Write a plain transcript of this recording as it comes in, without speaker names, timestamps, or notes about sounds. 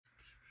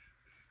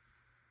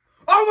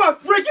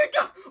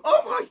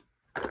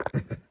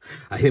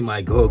hit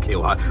my goal, KY.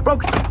 Bro,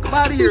 come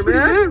out of here,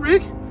 man.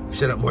 Rick.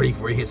 Shut up, Morty,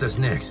 before he hits us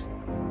next.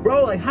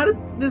 Bro, like, how did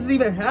this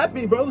even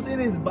happen? Bro's in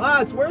his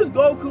box. Where's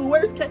Goku?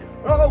 Where's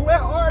Bro, where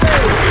are they?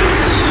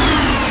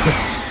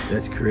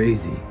 That's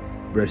crazy.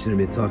 Bro shouldn't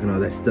have been talking all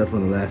that stuff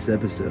on the last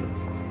episode.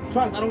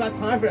 Trunks, I don't got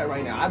time for that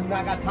right now. I do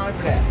not got time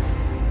for that.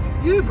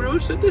 Yeah, bro,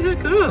 shut the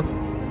heck up.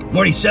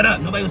 Morty, shut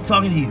up. Nobody was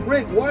talking to you.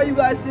 Rick, why are you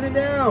guys sitting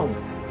down?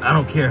 I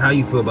don't care how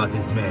you feel about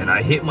this, man.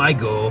 I hit my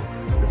goal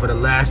for the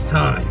last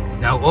time.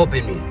 Now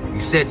open me. You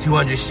said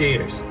 200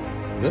 shares.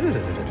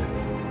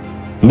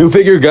 New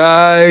figure,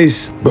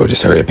 guys. Bro,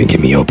 just hurry up and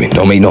get me open.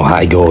 Don't make no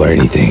high goal or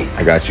anything.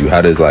 I got you.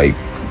 How does like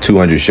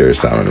 200 shares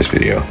sound on this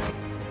video?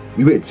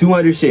 You hit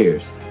 200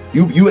 shares.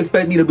 You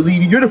expect me to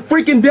believe you? You're the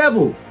freaking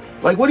devil.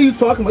 Like, what are you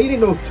talking about? You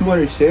didn't know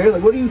 200 shares.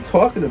 Like, what are you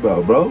talking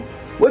about, bro?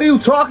 What are you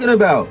talking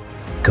about?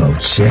 Go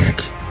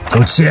check.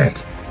 Go check.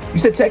 You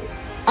said check.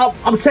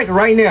 I'm checking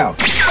right now.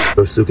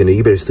 Bro, Sukuna,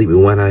 you better sleep with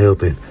one eye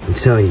open. I'm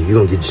telling you, you're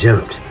gonna get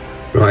jumped.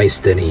 Bro, I ain't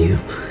studying you.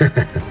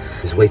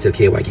 Just wait till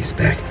KY gets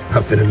back.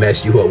 I'm finna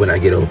mess you up when I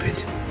get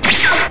opened.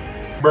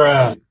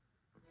 Bruh.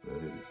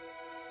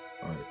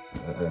 Alright,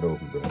 I gotta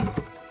open, bro.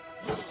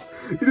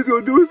 You just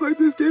gonna do us like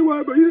this, KY,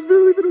 bro? You just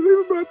really finna leave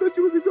him, bro? I thought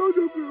you was a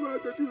Gojo fan, bro. I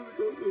thought you was a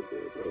Gojo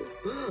fan,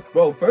 bro.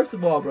 Bro, first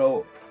of all,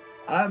 bro,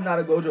 I'm not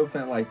a Gojo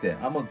fan like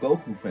that. I'm a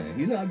Goku fan.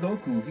 He's not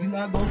Goku. He's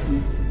not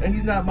Goku. And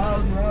he's not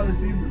Miles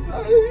Morales either.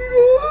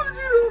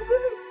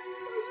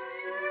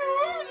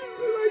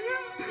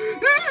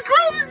 This is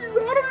crazy,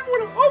 bro. I don't even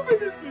want to open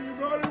this figure,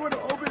 bro. I don't want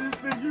to open this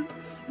figure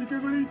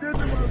because what he did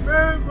to my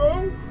man,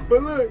 bro.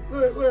 But look.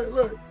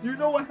 You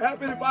know what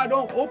happened if I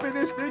don't open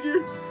this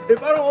figure?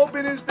 If I don't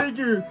open this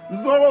figure,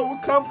 Zoro will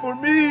come for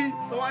me.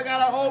 So I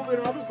gotta open.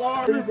 I'm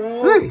sorry,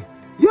 bro. Hey,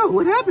 yo,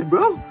 what happened,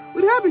 bro?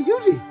 What happened,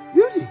 Yuji?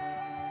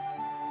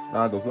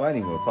 Nah, Goku, I ain't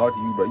even gonna talk to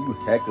you, bro. You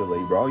hecka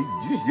late, bro.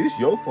 It's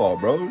your fault,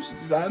 bro.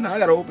 I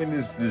gotta open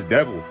this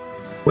devil.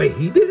 Wait,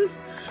 he did it?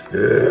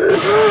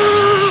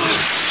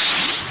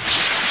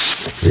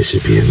 This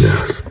should be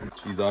enough.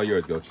 He's all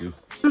yours, Goku.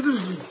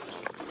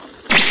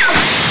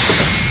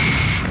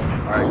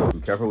 Alright,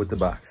 Goku, careful with the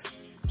box.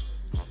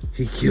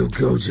 He killed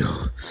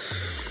Gojo.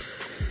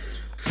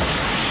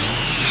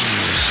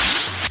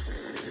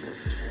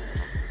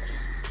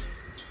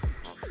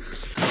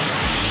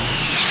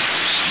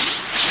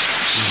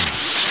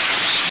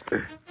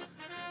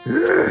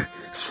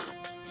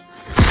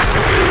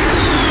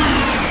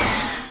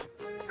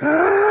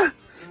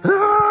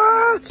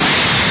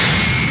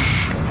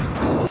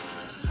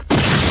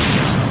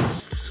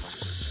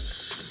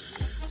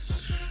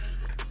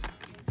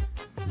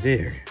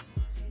 There.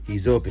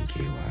 He's open,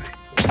 KY.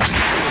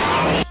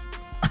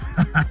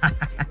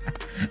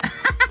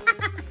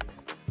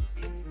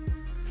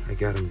 I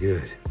got him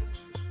good.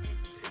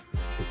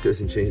 It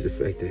doesn't change the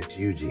fact that it's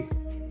Yuji.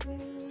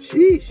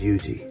 Jeez,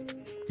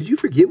 Yuji. Did you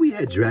forget we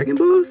had Dragon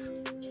Balls?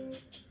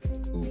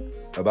 Ooh,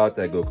 about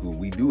that, Goku,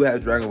 we do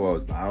have Dragon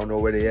Balls, but I don't know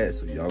where they at,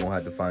 so y'all gonna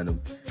have to find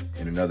them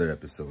in another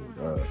episode.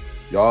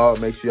 Y'all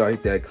make sure y'all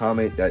hit that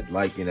comment, that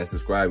like, and that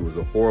subscribe. It was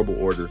a horrible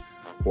order.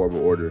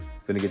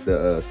 Finna get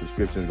the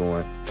subscriptions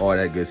going, all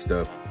that good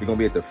stuff. We're gonna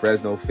be at the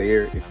Fresno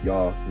Fair if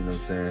y'all, you know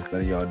what I'm saying,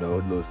 letting y'all know,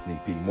 a little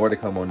sneak peek. More to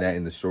come on that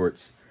in the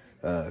shorts.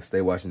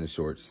 Stay watching the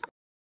shorts.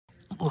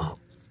 Bro,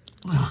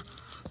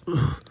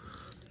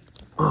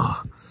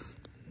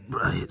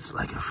 it's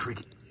like a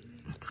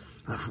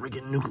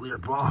freaking nuclear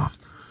bomb.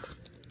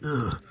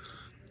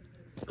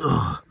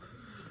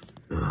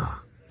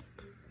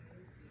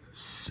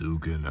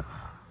 Sukuna.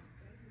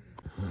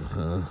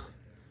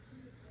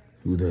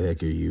 Who the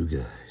heck are you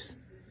guys?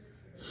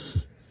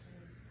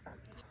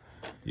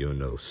 You'll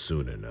know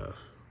soon enough.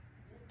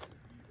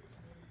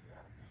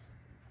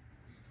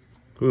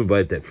 Who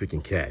invited that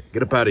freaking cat?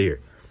 Get up out of here.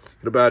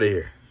 Get up out of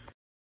here.